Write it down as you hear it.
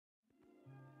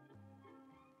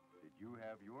you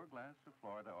have your glass of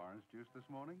Florida orange juice this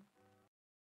morning?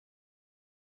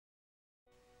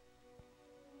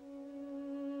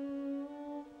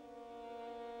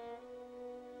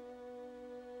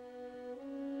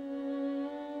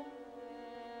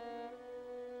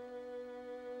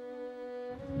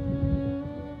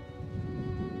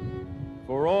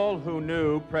 For all who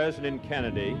knew President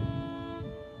Kennedy,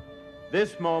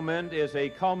 this moment is a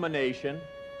culmination,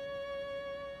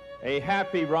 a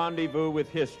happy rendezvous with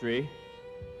history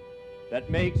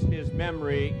that makes his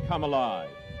memory come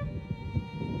alive.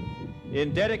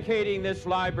 In dedicating this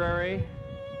library,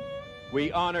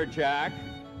 we honor Jack,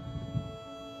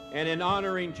 and in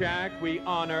honoring Jack, we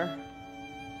honor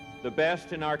the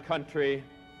best in our country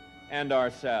and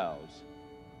ourselves.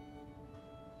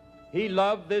 He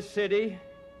loved this city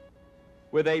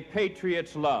with a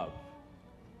patriot's love.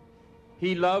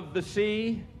 He loved the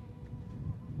sea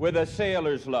with a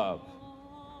sailor's love.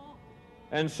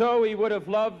 And so he would have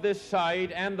loved this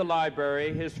site and the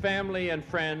library his family and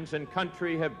friends and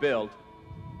country have built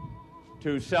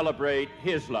to celebrate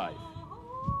his life.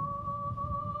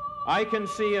 I can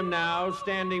see him now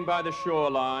standing by the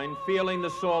shoreline, feeling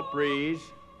the salt breeze,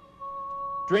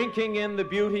 drinking in the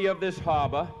beauty of this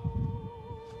harbor,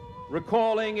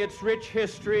 recalling its rich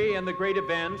history and the great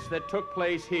events that took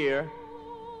place here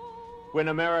when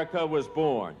America was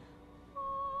born.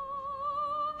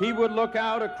 He would look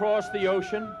out across the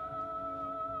ocean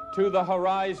to the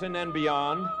horizon and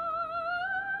beyond.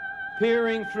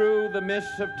 Peering through the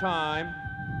mists of time,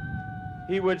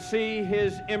 he would see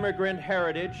his immigrant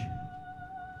heritage,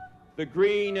 the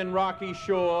green and rocky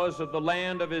shores of the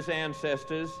land of his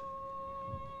ancestors,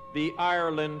 the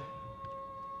Ireland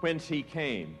whence he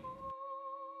came.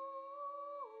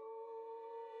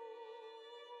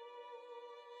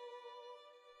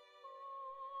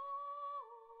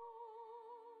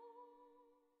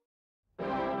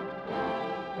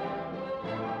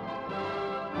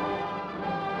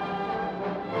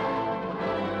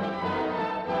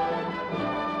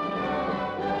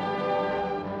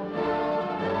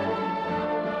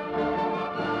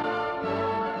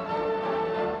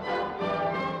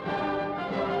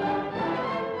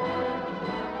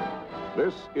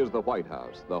 This is the White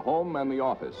House, the home and the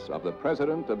office of the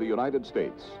President of the United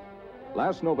States.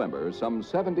 Last November, some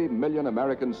 70 million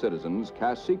American citizens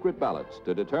cast secret ballots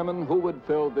to determine who would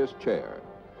fill this chair,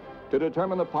 to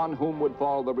determine upon whom would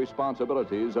fall the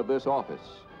responsibilities of this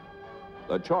office.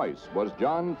 The choice was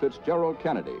John Fitzgerald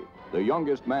Kennedy, the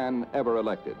youngest man ever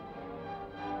elected.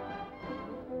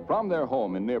 From their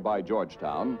home in nearby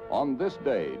Georgetown, on this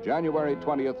day, January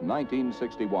 20th,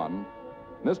 1961,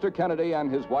 Mr. Kennedy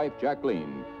and his wife,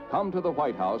 Jacqueline, come to the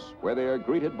White House where they are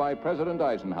greeted by President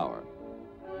Eisenhower.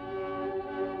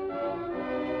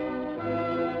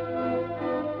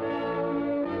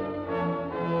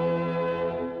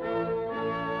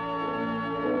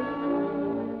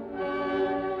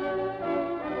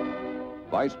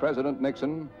 Vice President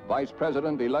Nixon, Vice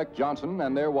President-elect Johnson,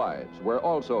 and their wives were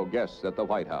also guests at the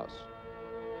White House.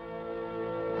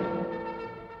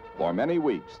 For many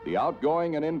weeks, the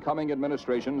outgoing and incoming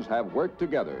administrations have worked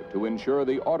together to ensure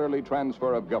the orderly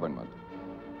transfer of government.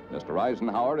 Mr.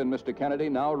 Eisenhower and Mr. Kennedy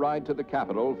now ride to the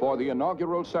Capitol for the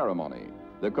inaugural ceremony,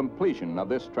 the completion of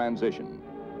this transition.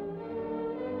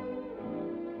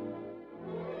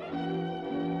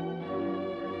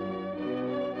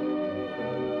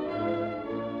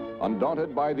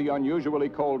 Undaunted by the unusually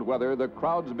cold weather, the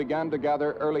crowds began to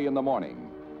gather early in the morning.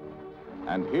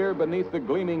 And here beneath the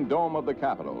gleaming dome of the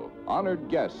Capitol, honored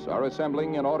guests are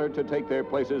assembling in order to take their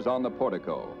places on the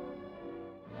portico.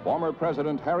 Former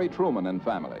President Harry Truman and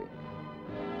family.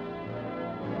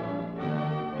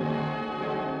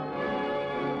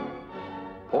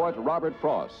 Poet Robert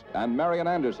Frost and Marian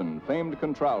Anderson, famed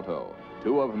contralto,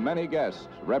 two of many guests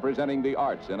representing the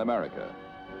arts in America.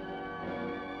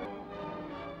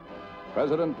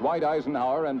 President Dwight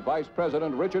Eisenhower and Vice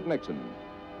President Richard Nixon.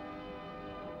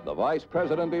 The Vice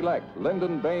President-elect,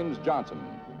 Lyndon Baines Johnson.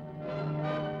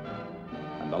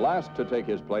 And the last to take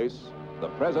his place, the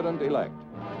President-elect.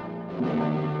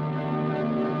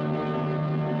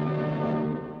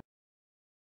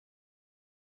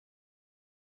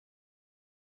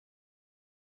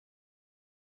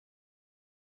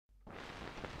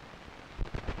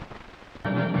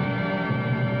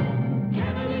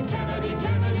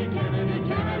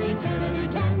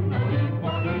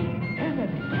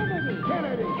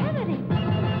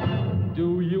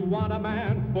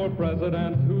 For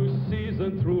president who's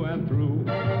seasoned through and through,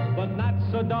 but not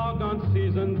so doggone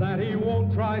seasoned that he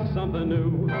won't try something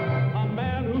new. A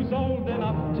man who's old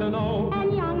enough to know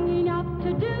and young enough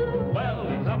to do. Well,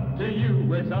 it's up to you.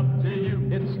 It's up to you.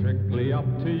 It's strictly up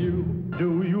to you.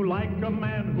 Do you like a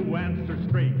man who answers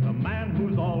straight, a man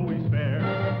who's always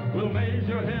fair? We'll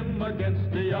measure him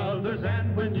against the others,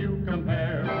 and when you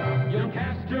compare, you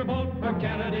cast your vote for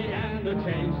Kennedy and a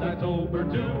change that's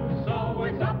overdue. So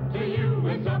it's up to you,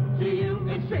 it's up to you,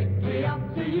 it's strictly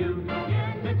up to you.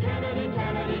 Yes, it's Kennedy,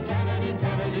 Kennedy, Kennedy,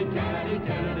 Kennedy, Kennedy,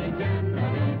 Kennedy,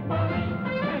 Kennedy for me.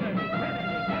 Kennedy,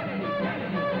 Kennedy, Kennedy,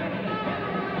 Kennedy, Kennedy,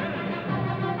 Kennedy,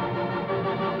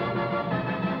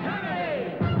 Kennedy.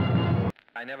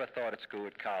 I never thought at school,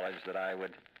 at college, that I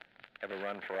would ever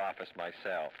run for office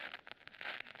myself.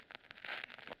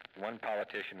 One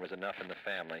politician was enough in the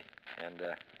family, and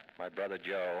my brother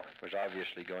Joe was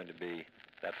obviously going to be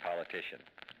that politician.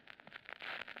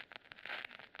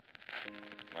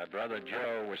 My brother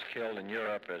Joe was killed in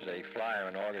Europe as a flyer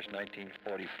in August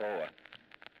 1944,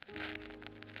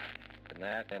 and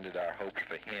that ended our hopes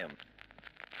for him.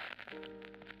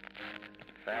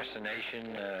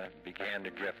 Fascination began to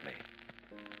grip me,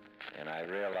 and I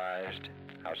realized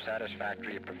how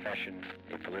satisfactory a profession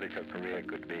a political career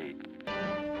could be.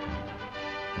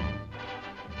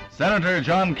 Senator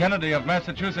John Kennedy of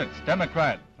Massachusetts,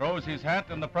 Democrat, throws his hat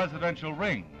in the presidential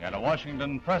ring at a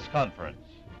Washington press conference.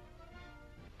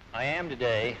 I am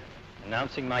today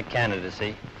announcing my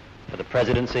candidacy for the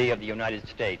presidency of the United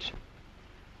States.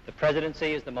 The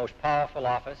presidency is the most powerful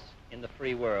office in the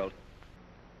free world.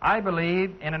 I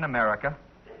believe in an America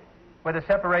where the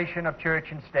separation of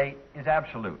church and state is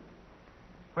absolute,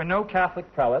 where no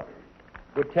Catholic prelate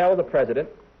would tell the president,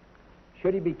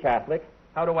 should he be Catholic,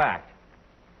 how to act,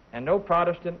 and no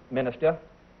Protestant minister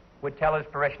would tell his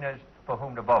parishioners for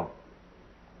whom to vote,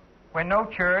 where no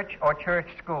church or church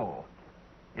school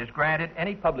is granted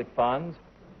any public funds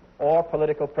or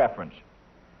political preference,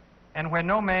 and where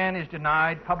no man is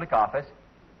denied public office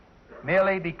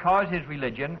merely because his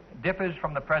religion differs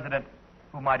from the president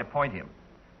who might appoint him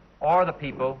or the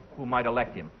people who might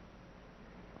elect him.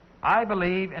 I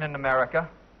believe in an America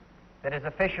that is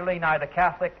officially neither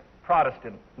Catholic,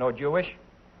 Protestant, nor Jewish,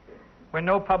 where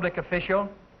no public official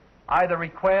either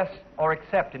requests or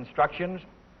accepts instructions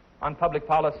on public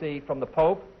policy from the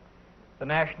Pope, the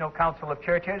National Council of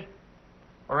Churches,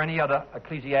 or any other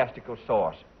ecclesiastical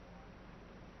source,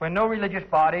 where no religious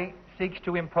body seeks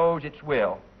to impose its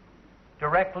will,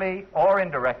 directly or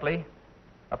indirectly,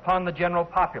 upon the general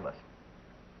populace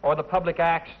or the public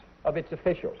acts of its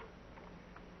officials,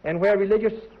 and where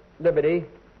religious liberty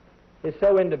is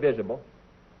so indivisible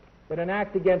that an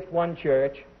act against one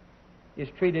church is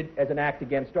treated as an act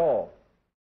against all.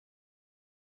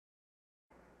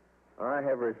 I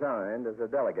have resigned as a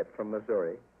delegate from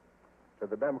Missouri to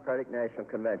the Democratic National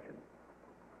Convention.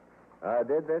 I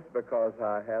did this because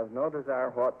I have no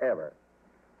desire whatever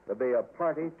to be a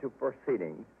party to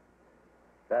proceedings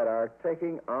that are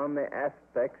taking on the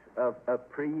aspects of a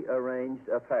prearranged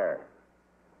affair.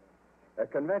 A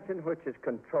convention which is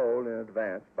controlled in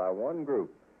advance by one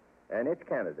group and its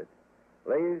candidate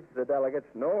leaves the delegates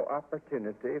no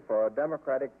opportunity for a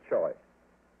democratic choice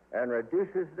and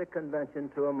reduces the convention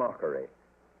to a mockery.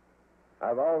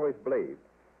 I've always believed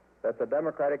that the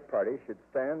Democratic Party should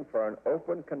stand for an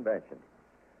open convention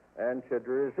and should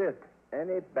resist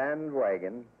any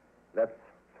bandwagon that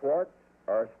thwarts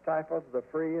or stifles the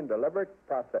free and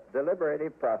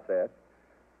deliberative process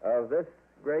of this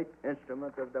great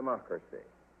instrument of democracy.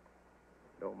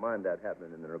 Don't mind that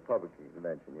happening in the Republican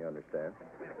convention, you understand.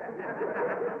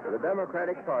 The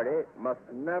Democratic Party must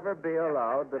never be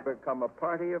allowed to become a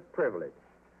party of privilege,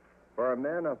 for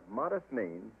men of modest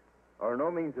means, or no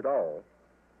means at all,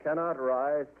 cannot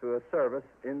rise to a service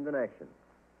in the nation.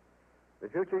 The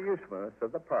future usefulness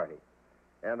of the party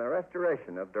and the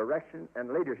restoration of direction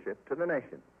and leadership to the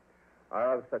nation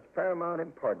are of such paramount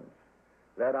importance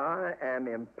that I am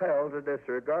impelled to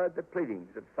disregard the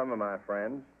pleadings of some of my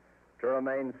friends to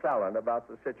remain silent about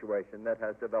the situation that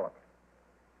has developed.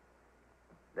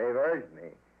 They've urged me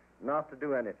not to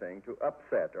do anything to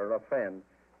upset or offend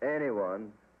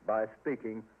anyone by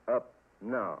speaking up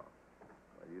now.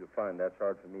 Well, you'll find that's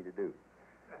hard for me to do.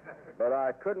 But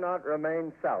I could not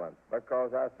remain silent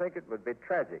because I think it would be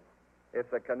tragic if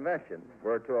the convention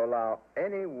were to allow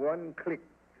any one clique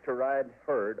to ride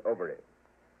herd over it.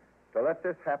 To let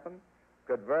this happen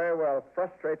could very well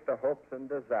frustrate the hopes and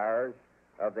desires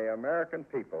of the American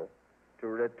people to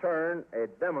return a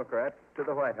Democrat to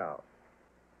the White House.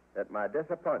 That my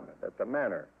disappointment at the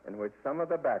manner in which some of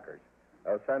the backers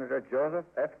of Senator Joseph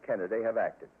F. Kennedy have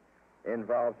acted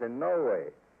involves in no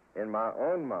way, in my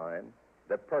own mind,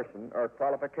 the person or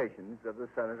qualifications of the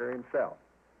senator himself.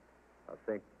 I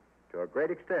think, to a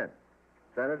great extent,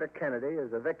 Senator Kennedy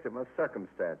is a victim of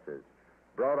circumstances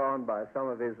brought on by some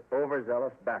of his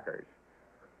overzealous backers,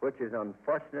 which is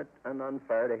unfortunate and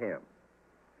unfair to him.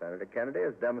 Senator Kennedy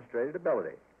has demonstrated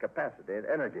ability, capacity, and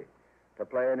energy to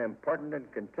play an important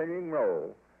and continuing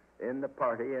role in the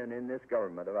party and in this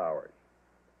government of ours.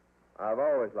 I've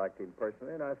always liked him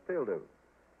personally, and I still do.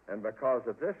 And because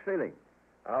of this feeling,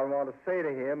 I want to say to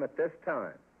him at this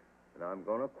time, and I'm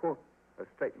going to quote a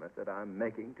statement that I'm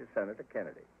making to Senator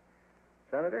Kennedy.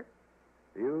 Senator,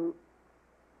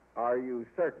 are you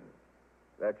certain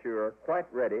that you are quite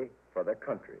ready for the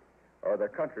country, or the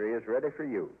country is ready for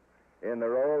you, in the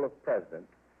role of president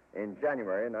in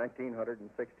January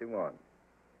 1961?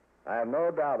 I have no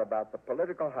doubt about the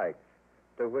political heights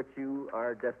to which you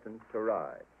are destined to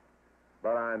rise,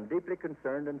 but I'm deeply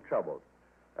concerned and troubled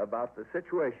about the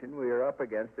situation we are up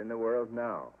against in the world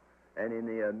now and in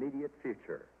the immediate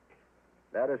future.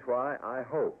 That is why I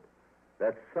hope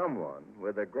that someone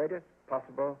with the greatest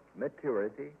possible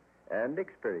maturity and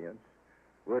experience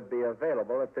would be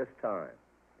available at this time.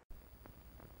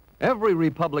 Every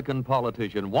Republican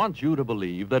politician wants you to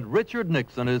believe that Richard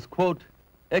Nixon is, quote,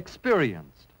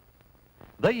 experienced.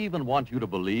 They even want you to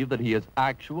believe that he has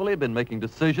actually been making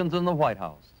decisions in the White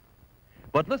House.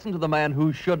 But listen to the man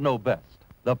who should know best,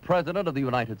 the President of the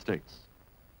United States.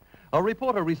 A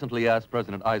reporter recently asked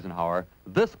President Eisenhower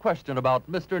this question about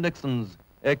Mr. Nixon's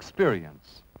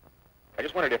experience. I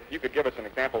just wondered if you could give us an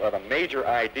example of a major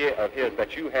idea of his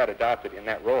that you had adopted in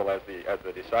that role as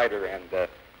the decider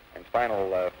and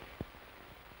final.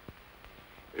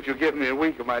 If you give me a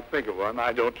week, I might think of one.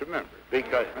 I don't remember.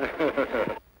 Because...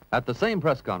 At the same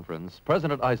press conference,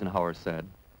 President Eisenhower said,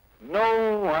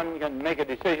 "No one can make a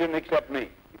decision except me."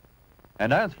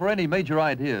 And as for any major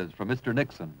ideas from Mr.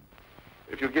 Nixon,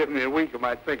 if you give me a week, I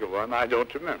might think of one. I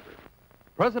don't remember.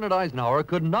 President Eisenhower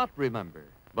could not remember,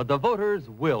 but the voters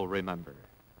will remember.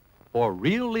 For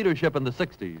real leadership in the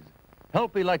 60s,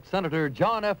 help elect Senator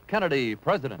John F. Kennedy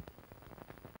president.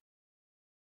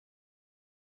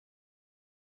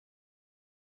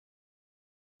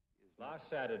 Last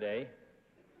Saturday,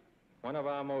 one of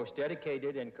our most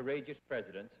dedicated and courageous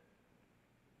presidents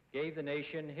gave the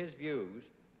nation his views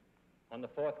on the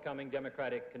forthcoming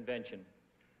Democratic Convention.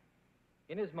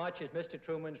 Inasmuch as Mr.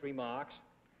 Truman's remarks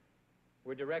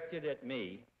were directed at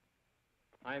me,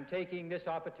 I am taking this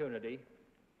opportunity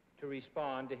to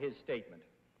respond to his statement.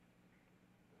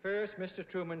 First, Mr.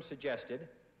 Truman suggested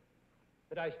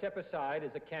that I step aside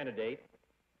as a candidate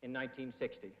in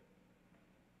 1960.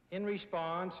 In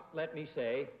response, let me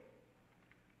say,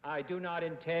 I do not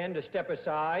intend to step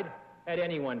aside at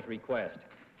anyone's request.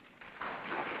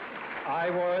 I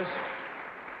was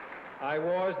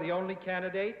the only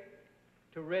candidate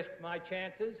to risk my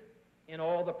chances in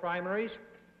all the primaries,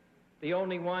 the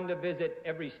only one to visit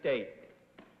every state.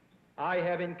 I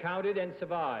have encountered and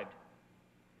survived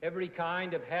every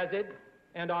kind of hazard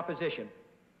and opposition,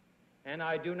 and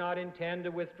I do not intend to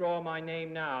withdraw my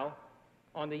name now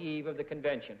on the eve of the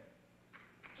convention.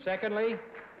 Secondly,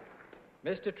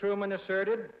 Mr. Truman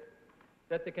asserted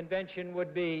that the convention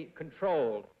would be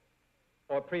controlled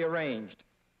or prearranged.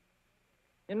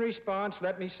 In response,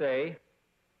 let me say,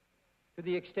 to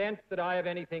the extent that I have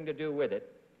anything to do with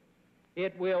it,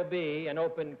 it will be an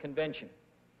open convention,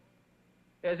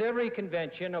 as every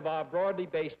convention of our broadly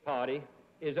based party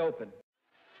is open.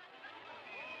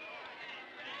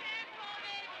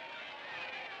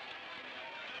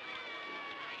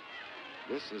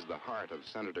 This is the heart of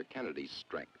Senator Kennedy's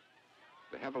strength,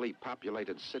 the heavily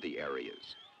populated city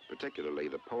areas, particularly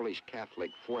the Polish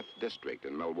Catholic 4th District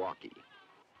in Milwaukee.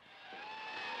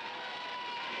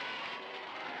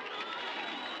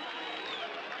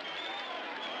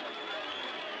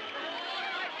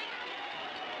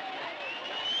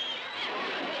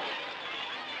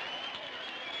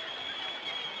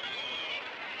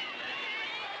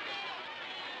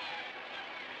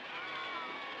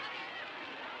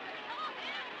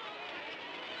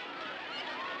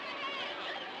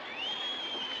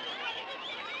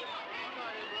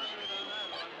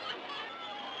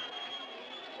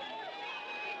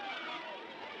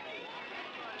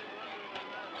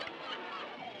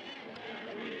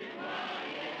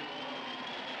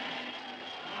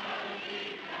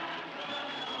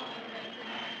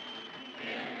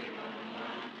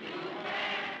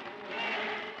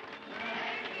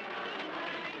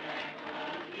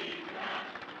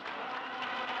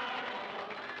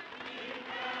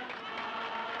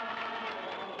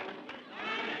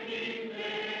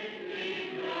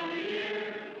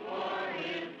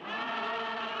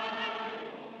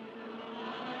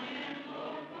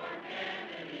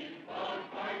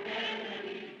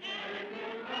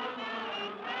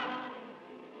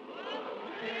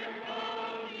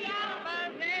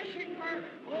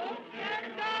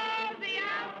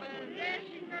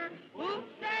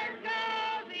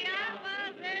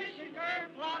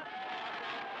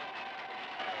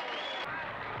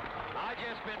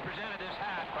 just been presented this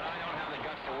hat, but I don't have the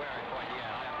guts to wear it quite yet.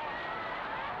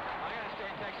 I got to stay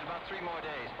in Texas about 3 more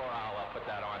days before I'll put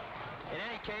that on. In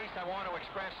any case, I want to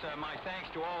express my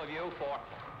thanks to all of you for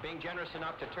being generous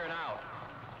enough to turn out.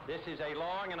 This is a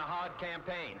long and a hard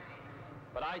campaign,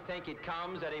 but I think it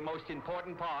comes at a most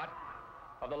important part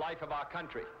of the life of our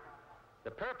country.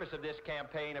 The purpose of this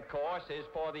campaign, of course, is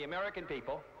for the American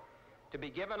people to be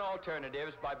given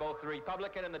alternatives by both the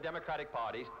Republican and the Democratic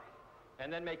parties,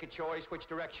 and then make a choice which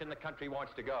direction the country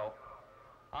wants to go.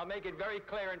 I'll make it very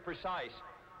clear and precise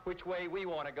which way we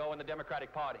want to go in the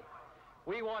Democratic Party.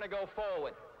 We want to go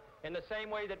forward in the same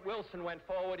way that Wilson went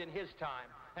forward in his time,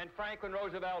 and Franklin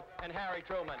Roosevelt and Harry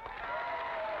Truman.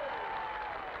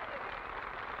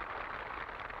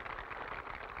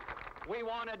 We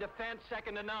want a defense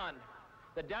second to none.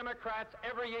 The Democrats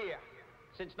every year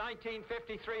since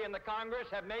 1953 in the Congress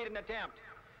have made an attempt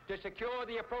to secure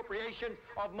the appropriation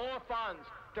of more funds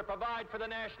to provide for the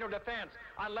national defense.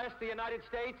 Unless the United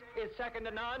States is second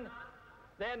to none,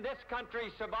 then this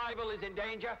country's survival is in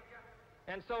danger,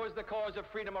 and so is the cause of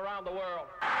freedom around the world.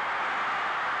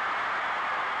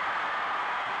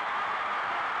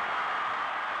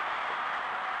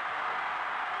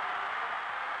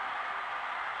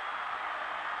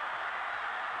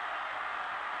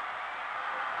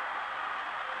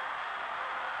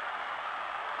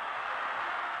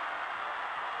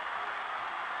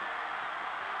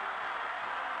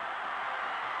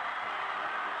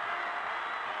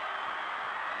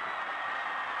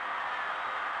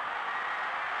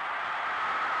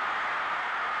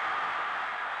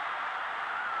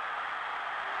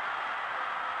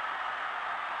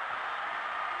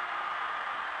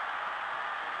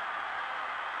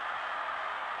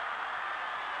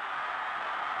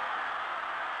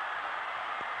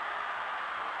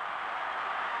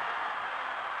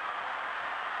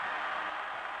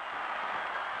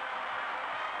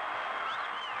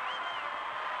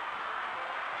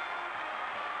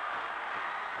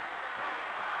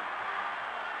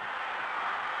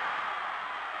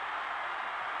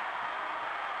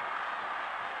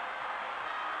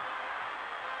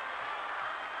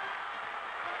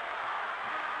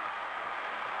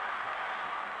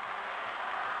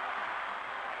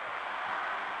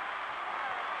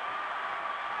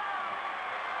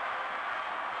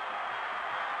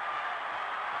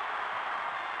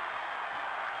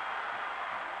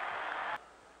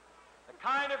 The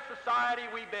kind of society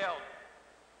we build,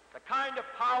 the kind of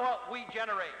power we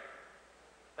generate,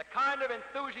 the kind of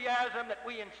enthusiasm that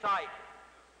we incite,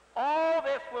 all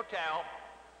this will tell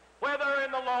whether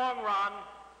in the long run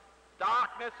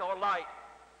darkness or light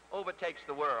overtakes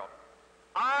the world.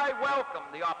 I welcome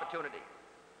the opportunity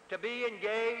to be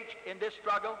engaged in this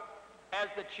struggle as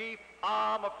the chief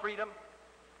arm of freedom.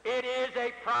 It is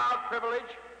a proud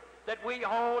privilege that we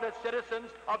hold as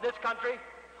citizens of this country.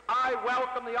 I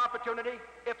welcome the opportunity,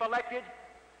 if elected,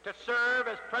 to serve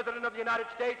as President of the United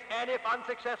States, and if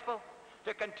unsuccessful,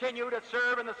 to continue to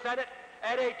serve in the Senate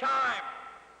at a time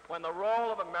when the role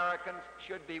of Americans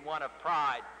should be one of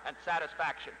pride and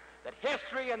satisfaction, that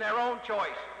history in their own choice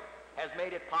has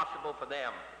made it possible for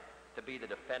them to be the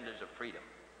defenders of freedom.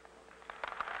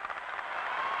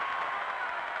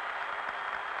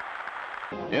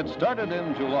 It started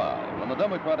in July when the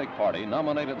Democratic Party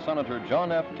nominated Senator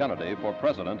John F. Kennedy for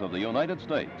President of the United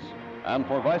States, and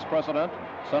for Vice President,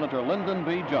 Senator Lyndon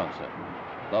B. Johnson.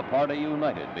 The party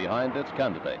united behind its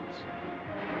candidates.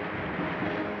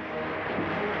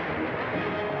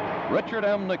 Richard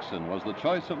M. Nixon was the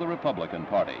choice of the Republican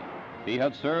Party. He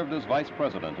had served as Vice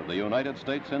President of the United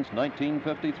States since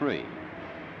 1953.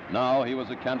 Now he was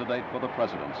a candidate for the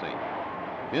presidency.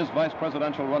 His vice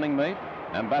presidential running mate,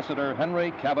 Ambassador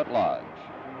Henry Cabot Lodge.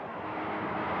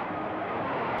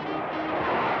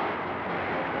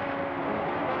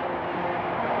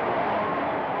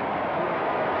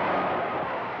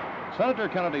 Senator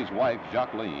Kennedy's wife,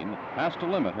 Jacqueline, has to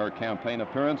limit her campaign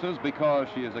appearances because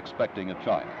she is expecting a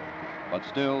child. But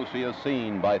still, she is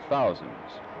seen by thousands.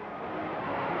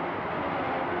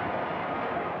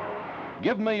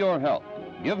 Give me your help.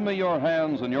 Give me your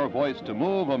hands and your voice to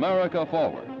move America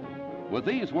forward. With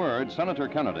these words, Senator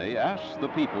Kennedy asks the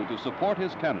people to support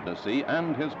his candidacy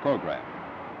and his program.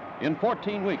 In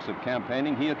 14 weeks of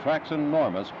campaigning, he attracts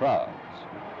enormous crowds.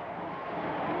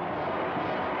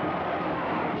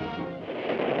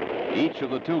 Each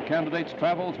of the two candidates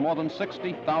travels more than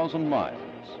 60,000 miles.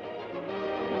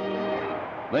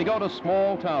 They go to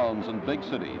small towns and big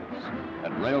cities.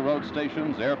 At railroad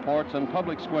stations, airports, and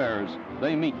public squares,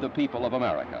 they meet the people of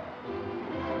America.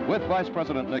 With Vice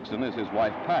President Nixon is his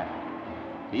wife, Pat.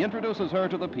 He introduces her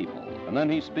to the people, and then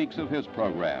he speaks of his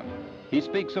program. He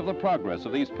speaks of the progress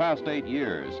of these past 8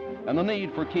 years and the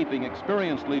need for keeping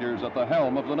experienced leaders at the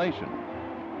helm of the nation.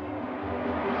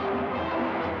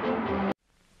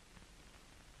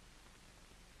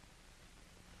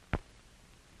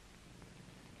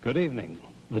 Good evening.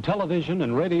 The television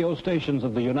and radio stations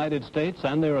of the United States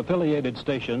and their affiliated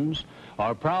stations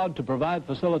are proud to provide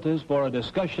facilities for a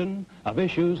discussion of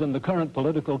issues in the current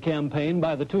political campaign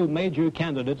by the two major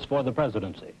candidates for the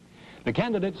presidency. The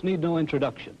candidates need no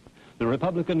introduction. The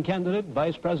Republican candidate,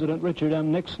 Vice President Richard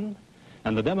M. Nixon,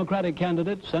 and the Democratic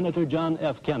candidate, Senator John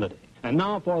F. Kennedy. And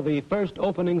now for the first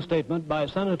opening statement by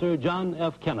Senator John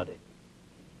F. Kennedy.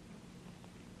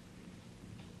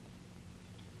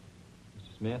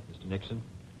 Mr. Smith, Mr. Nixon.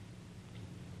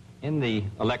 In the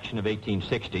election of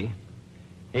 1860,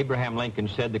 Abraham Lincoln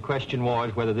said the question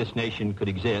was whether this nation could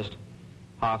exist,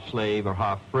 half slave or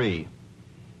half free.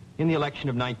 In the election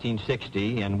of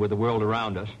 1960, and with the world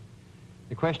around us,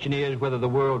 the question is whether the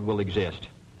world will exist,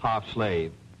 half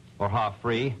slave or half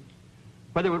free,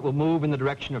 whether it will move in the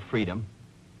direction of freedom,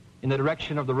 in the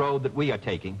direction of the road that we are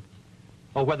taking,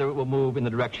 or whether it will move in the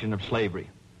direction of slavery.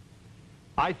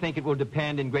 I think it will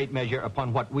depend in great measure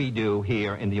upon what we do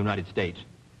here in the United States,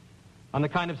 on the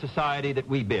kind of society that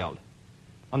we build,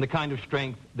 on the kind of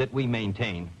strength that we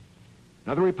maintain.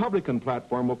 Now, the Republican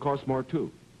platform will cost more, too.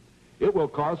 It will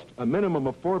cost a minimum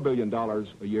of $4 billion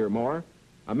a year more,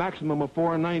 a maximum of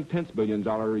 $4 9/10 billion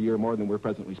a year more than we're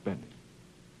presently spending.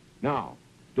 Now,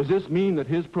 does this mean that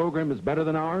his program is better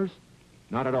than ours?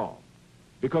 Not at all.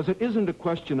 Because it isn't a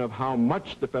question of how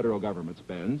much the federal government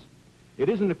spends. It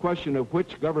isn't a question of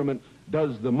which government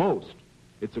does the most.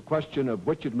 It's a question of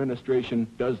which administration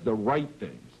does the right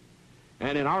things.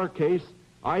 And in our case,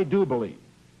 I do believe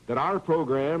that our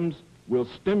programs will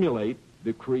stimulate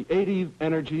the creative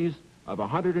energies of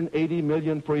 180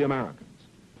 million free Americans.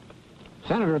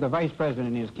 Senator, the Vice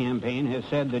President in his campaign has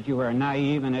said that you are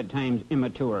naive and at times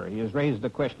immature. He has raised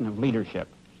the question of leadership.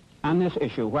 On this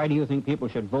issue, why do you think people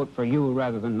should vote for you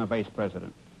rather than the Vice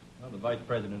President? Well, the Vice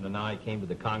President and I came to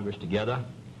the Congress together.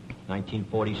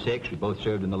 1946, we both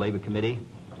served in the Labor Committee.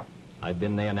 I've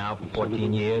been there now for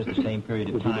 14 years, the same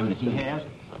period of time that he has,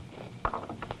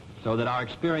 so that our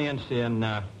experience in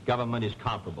government is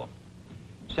comparable.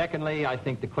 Secondly, I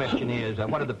think the question is,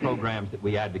 what are the programs that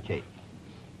we advocate?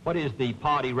 What is the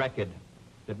party record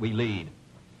that we lead?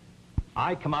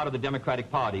 I come out of the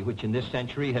Democratic Party, which in this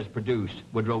century has produced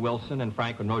Woodrow Wilson and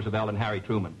Franklin Roosevelt and Harry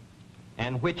Truman,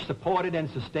 and which supported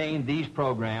and sustained these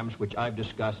programs which I've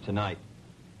discussed tonight.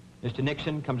 Mr.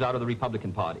 Nixon comes out of the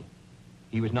Republican Party.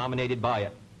 He was nominated by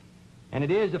it. And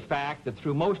it is a fact that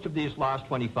through most of these last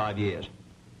 25 years,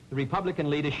 the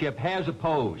Republican leadership has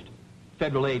opposed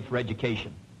federal aid for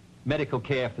education, medical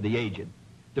care for the aged,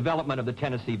 development of the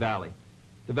Tennessee Valley,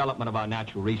 development of our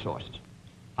natural resources.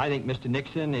 I think Mr.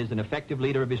 Nixon is an effective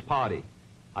leader of his party.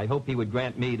 I hope he would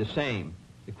grant me the same.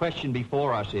 The question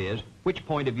before us is, which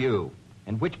point of view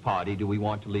and which party do we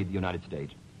want to lead the United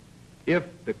States? If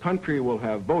the country will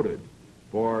have voted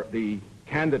for the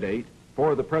candidate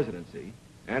for the presidency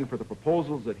and for the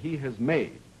proposals that he has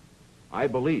made, I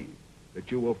believe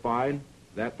that you will find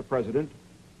that the president,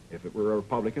 if it were a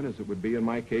Republican, as it would be in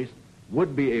my case,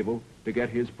 would be able to get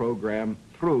his program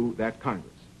through that Congress.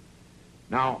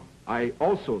 Now, I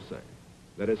also say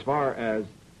that as far as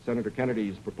Senator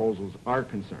Kennedy's proposals are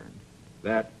concerned,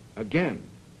 that, again,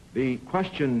 the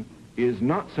question is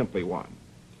not simply one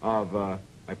of a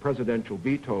presidential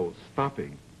veto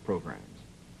stopping programs.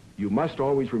 You must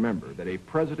always remember that a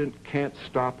president can't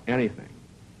stop anything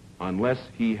unless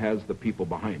he has the people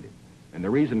behind him. And the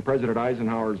reason President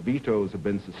Eisenhower's vetoes have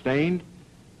been sustained,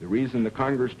 the reason the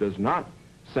Congress does not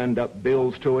send up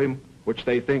bills to him which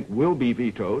they think will be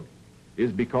vetoed,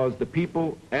 is because the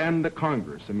people and the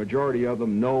Congress, a majority of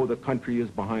them, know the country is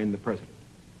behind the president.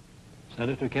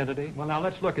 Senator Kennedy? Well, now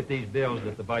let's look at these bills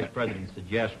that the Vice President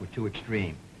suggests were too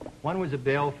extreme. One was a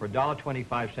bill for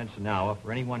 $1.25 an hour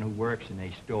for anyone who works in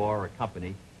a store or a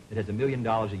company that has $1 million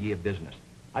a year business.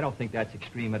 I don't think that's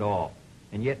extreme at all.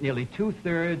 And yet nearly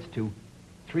 2/3 to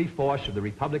 3/4 of the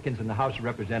Republicans in the House of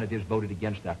Representatives voted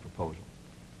against that proposal.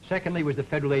 Secondly was the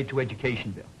federal aid to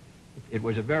education bill. It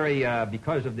was a very,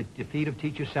 because of the defeat of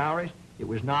teacher salaries, it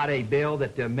was not a bill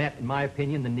that met, in my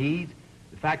opinion, the needs.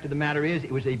 The fact of the matter is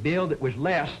it was a bill that was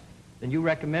less than you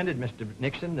recommended, Mr.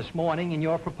 Nixon, this morning in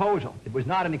your proposal. It was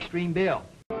not an extreme bill.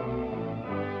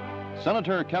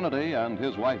 Senator Kennedy and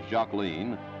his wife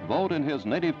Jacqueline vote in his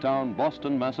native town,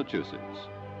 Boston, Massachusetts.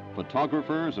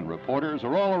 Photographers and reporters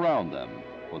are all around them,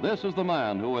 for this is the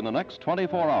man who in the next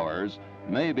 24 hours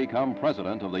may become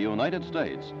President of the United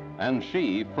States and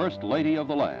she First Lady of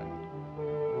the land.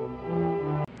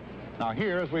 Now, Now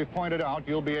here, as we've pointed out,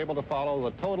 you'll be able to follow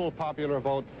the total popular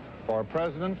vote for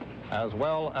president as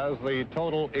well as the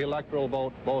total electoral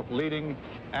vote, both leading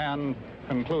and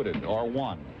concluded, or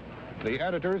won. The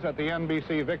editors at the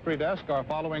NBC Victory Desk are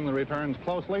following the returns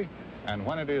closely, and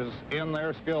when it is in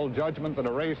their skilled judgment that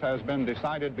a race has been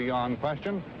decided beyond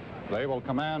question, they will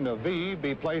command a V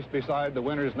be placed beside the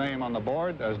winner's name on the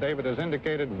board. As David has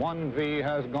indicated, one V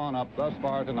has gone up thus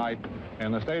far tonight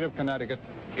in the state of Connecticut.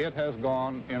 It has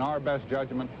gone, in our best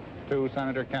judgment, to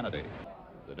Senator Kennedy.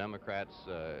 The Democrats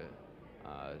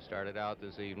started out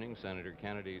this evening, Senator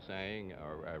Kennedy saying,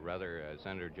 or rather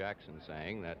Senator Jackson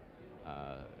saying that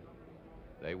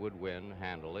they would win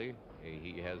handily.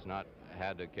 He has not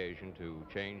had occasion to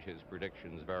change his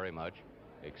predictions very much,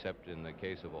 except in the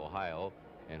case of Ohio,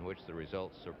 in which the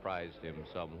results surprised him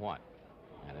somewhat.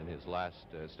 And in his last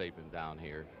statement down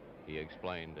here, he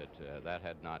explained that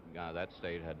that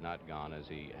state had not gone as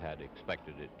he had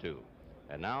expected it to.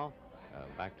 And now,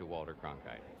 back to Walter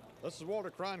Cronkite. This is Walter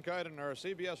Cronkite in our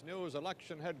CBS News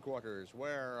election headquarters,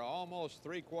 where almost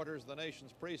three-quarters of the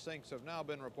nation's precincts have now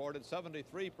been reported.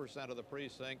 73% of the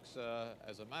precincts,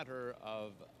 as a matter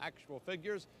of actual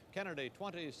figures. Kennedy,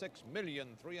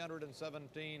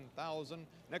 26,317,000.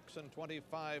 Nixon,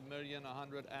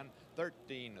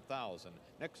 25,113,000.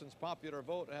 Nixon's popular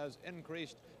vote has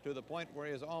increased to the point where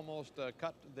he has almost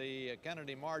cut the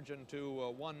Kennedy margin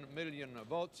to 1 million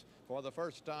votes. For the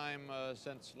first time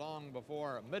since long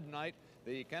before midnight,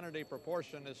 the Kennedy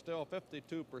proportion is still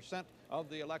 52% of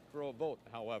the electoral vote,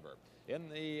 however. In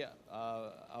the,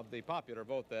 of the popular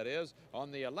vote, that is. On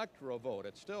the electoral vote,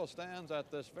 it still stands at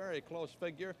this very close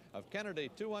figure of Kennedy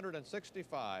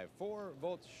 265, 4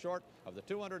 votes short of the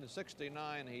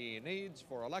 269 he needs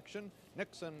for election.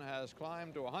 Nixon has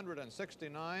climbed to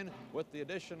 169 with the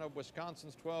addition of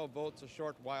Wisconsin's 12 votes a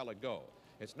short while ago.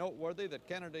 It's noteworthy that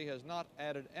Kennedy has not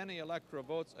added any electoral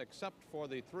votes except for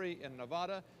the 3 in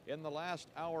Nevada in the last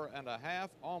hour and a half,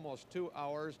 almost 2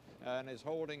 hours, and is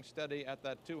holding steady at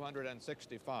that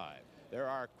 265. There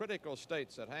are critical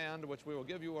states at hand, which we will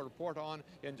give you a report on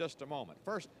in just a moment.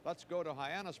 First, let's go to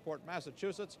Hyannisport,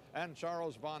 Massachusetts, and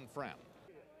Charles Von Friend.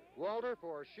 Walter,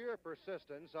 for sheer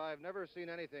persistence, I've never seen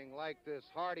anything like this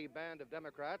hardy band of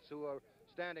Democrats who are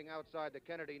standing outside the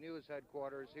Kennedy News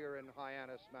headquarters here in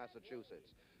Hyannis,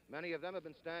 Massachusetts. Many of them have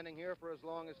been standing here for as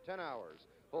long as 10 hours,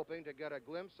 hoping to get a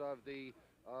glimpse of the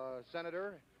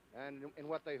senator, and in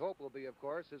what they hope will be, of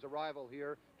course, his arrival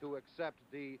here to accept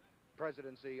the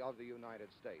presidency of the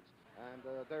United States. And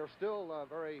they're still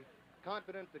very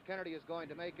confident that Kennedy is going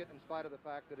to make it, in spite of the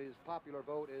fact that his popular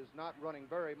vote is not running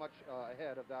very much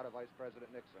ahead of that of Vice President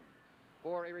Nixon.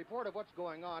 For a report of what's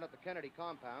going on at the Kennedy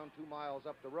compound 2 miles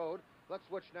up the road, let's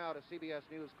switch now to CBS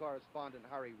News correspondent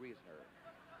Harry Reisner.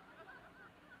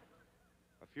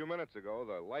 A few minutes ago,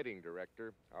 the lighting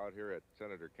director out here at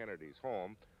Senator Kennedy's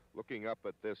home, looking up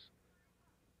at this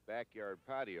backyard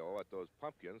patio at those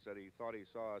pumpkins, said he thought he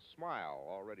saw a smile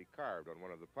already carved on one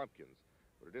of the pumpkins.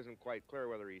 But it isn't quite clear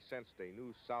whether he sensed a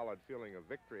new solid feeling of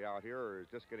victory out here or is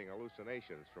just getting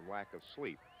hallucinations from lack of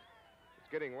sleep. It's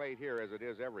getting late here, as it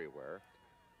is everywhere.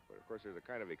 But, of course, there's a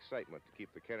kind of excitement to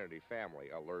keep the Kennedy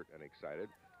family alert and excited.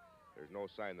 There's no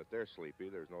sign that they're sleepy.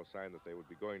 There's no sign that they would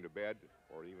be going to bed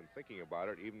or even thinking about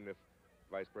it, even if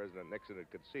Vice President Nixon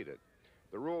had conceded.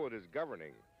 The rule that is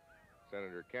governing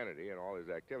Senator Kennedy and all his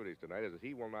activities tonight is that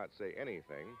he will not say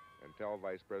anything until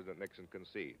Vice President Nixon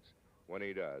concedes. When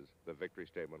he does, the victory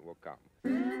statement will come.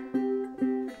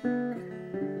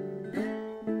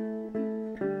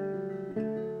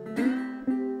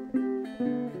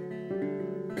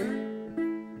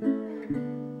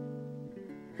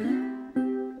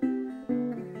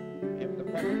 If the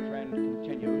present trend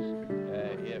continues,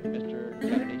 if Mr.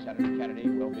 Kennedy, Senator Kennedy,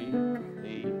 will be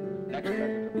the next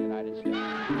president of the United States.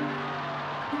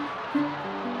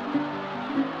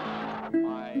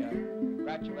 My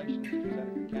congratulations to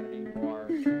Senator Kennedy for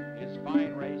his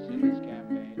fine race in this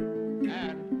campaign,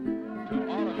 and to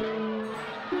all of you.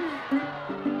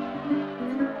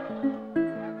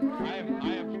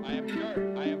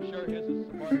 I am sure his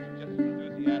support is just as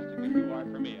enthusiastic as you are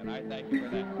for me, and I thank you for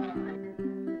that.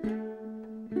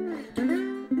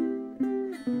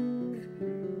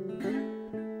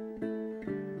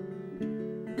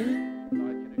 I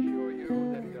can assure you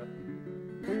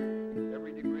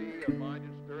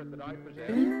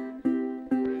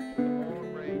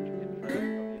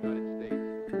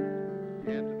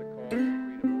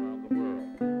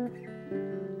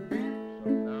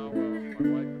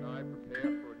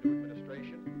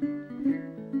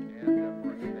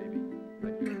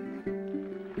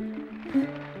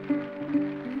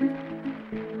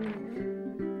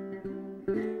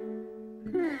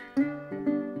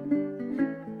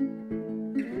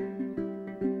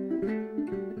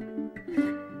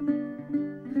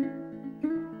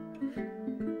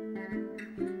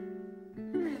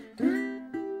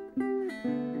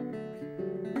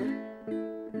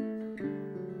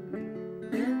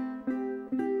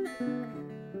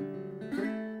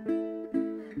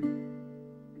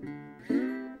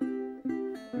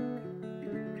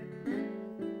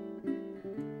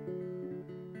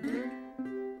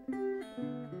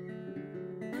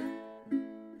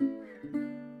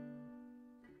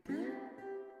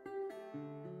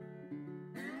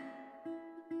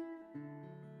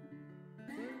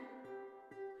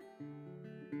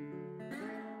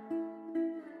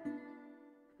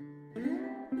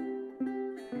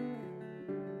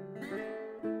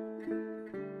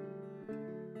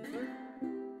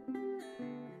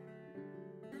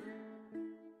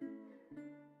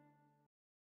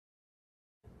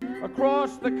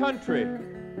Across the country,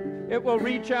 it will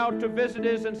reach out to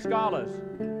visitors and scholars,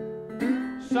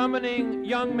 summoning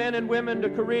young men and women to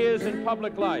careers in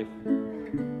public life.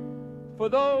 For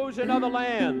those in other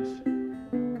lands,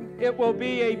 it will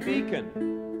be a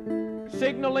beacon,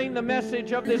 signaling the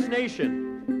message of this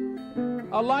nation,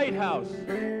 a lighthouse,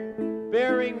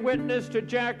 bearing witness to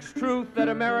Jack's truth that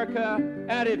America,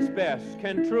 at its best,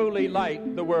 can truly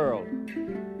light the world.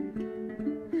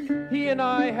 He and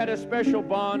I had a special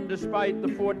bond despite the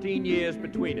 14 years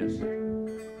between us.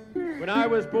 When I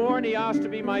was born, he asked to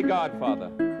be my godfather.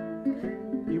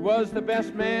 He was the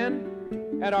best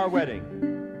man at our wedding.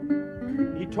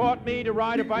 He taught me to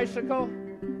ride a bicycle,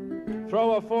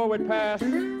 throw a forward pass,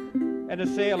 and to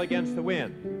sail against the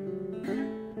wind.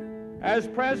 As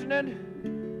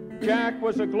president, Jack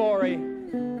was a glory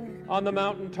on the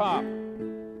mountaintop.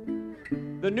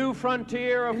 The new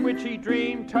frontier of which he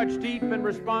dreamed touched deep and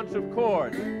responsive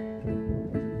chords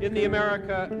in the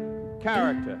America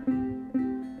character.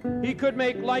 He could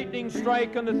make lightning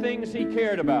strike on the things he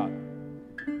cared about.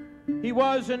 He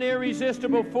was an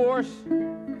irresistible force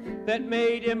that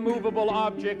made immovable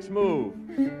objects move.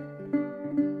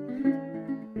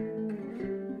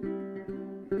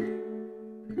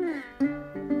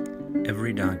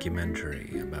 Every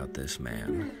documentary about this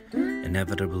man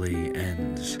inevitably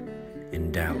ends in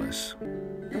Dallas.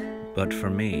 But for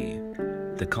me,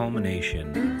 the culmination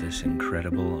of this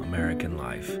incredible American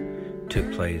life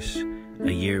took place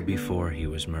a year before he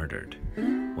was murdered,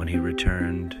 when he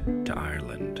returned to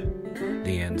Ireland,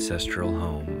 the ancestral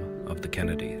home of the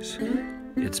Kennedys.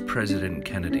 It's President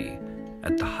Kennedy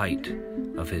at the height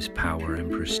of his power and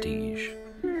prestige,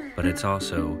 but it's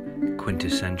also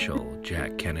quintessential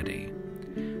Jack Kennedy,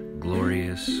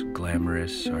 glorious,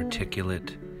 glamorous,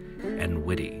 articulate, and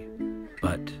witty,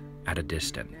 but at a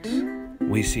distance.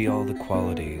 We see all the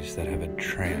qualities that have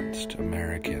entranced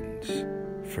Americans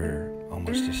for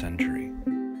almost a century.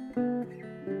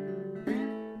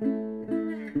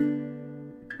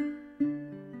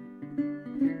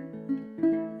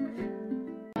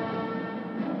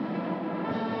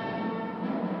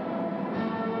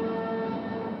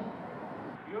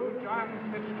 You, John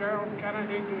Fitzgerald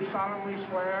Kennedy, do solemnly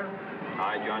swear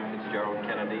I, John Fitzgerald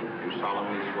Kennedy, do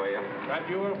solemnly swear that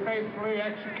you will faithfully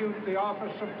execute the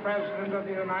office of President of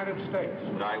the United States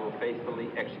that I will faithfully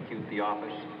execute the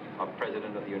office of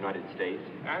President of the United States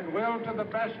and will, to the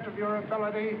best of your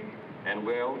ability, and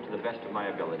will, to the best of my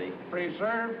ability,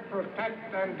 preserve,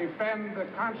 protect, and defend the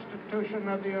Constitution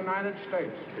of the United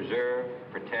States. preserve,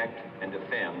 protect, and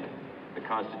defend the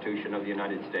Constitution of the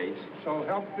United States. So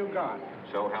help you God.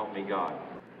 So help me God.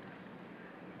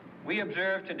 We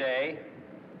observe today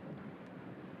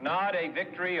not a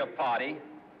victory of party,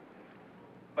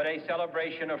 but a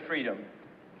celebration of freedom,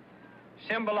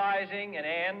 symbolizing an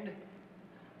end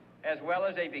as well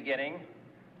as a beginning,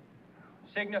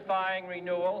 signifying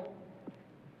renewal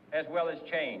as well as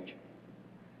change.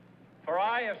 For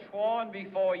I have sworn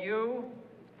before you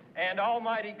and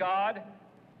Almighty God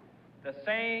the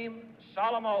same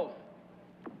solemn oath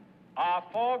our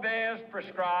forebears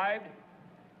prescribed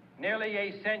nearly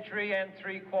a century and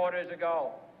 3/4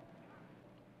 ago.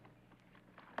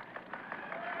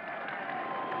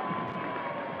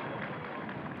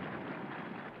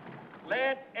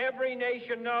 Let every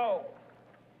nation know,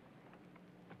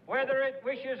 whether it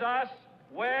wishes us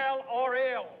well or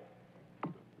ill,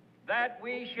 that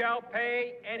we shall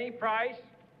pay any price,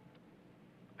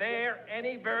 bear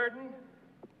any burden,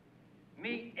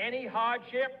 meet any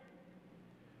hardship,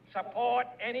 support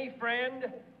any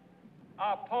friend,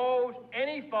 oppose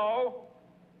any foe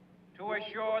to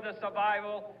assure the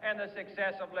survival and the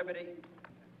success of liberty.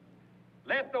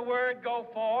 Let the word go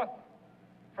forth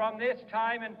from this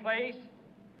time and place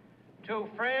to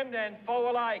friend and foe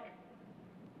alike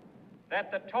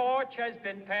that the torch has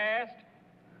been passed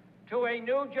to a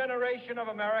new generation of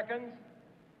Americans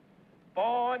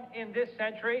born in this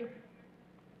century,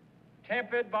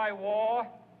 tempered by war,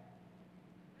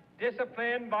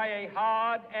 disciplined by a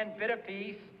hard and bitter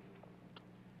peace,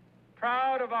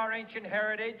 proud of our ancient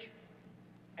heritage,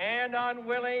 and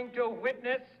unwilling to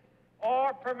witness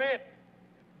or permit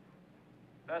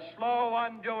the slow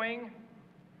undoing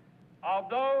of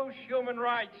those human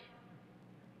rights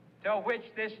to which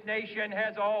this nation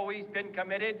has always been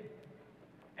committed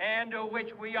and to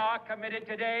which we are committed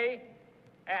today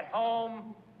at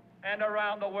home and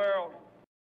around the world.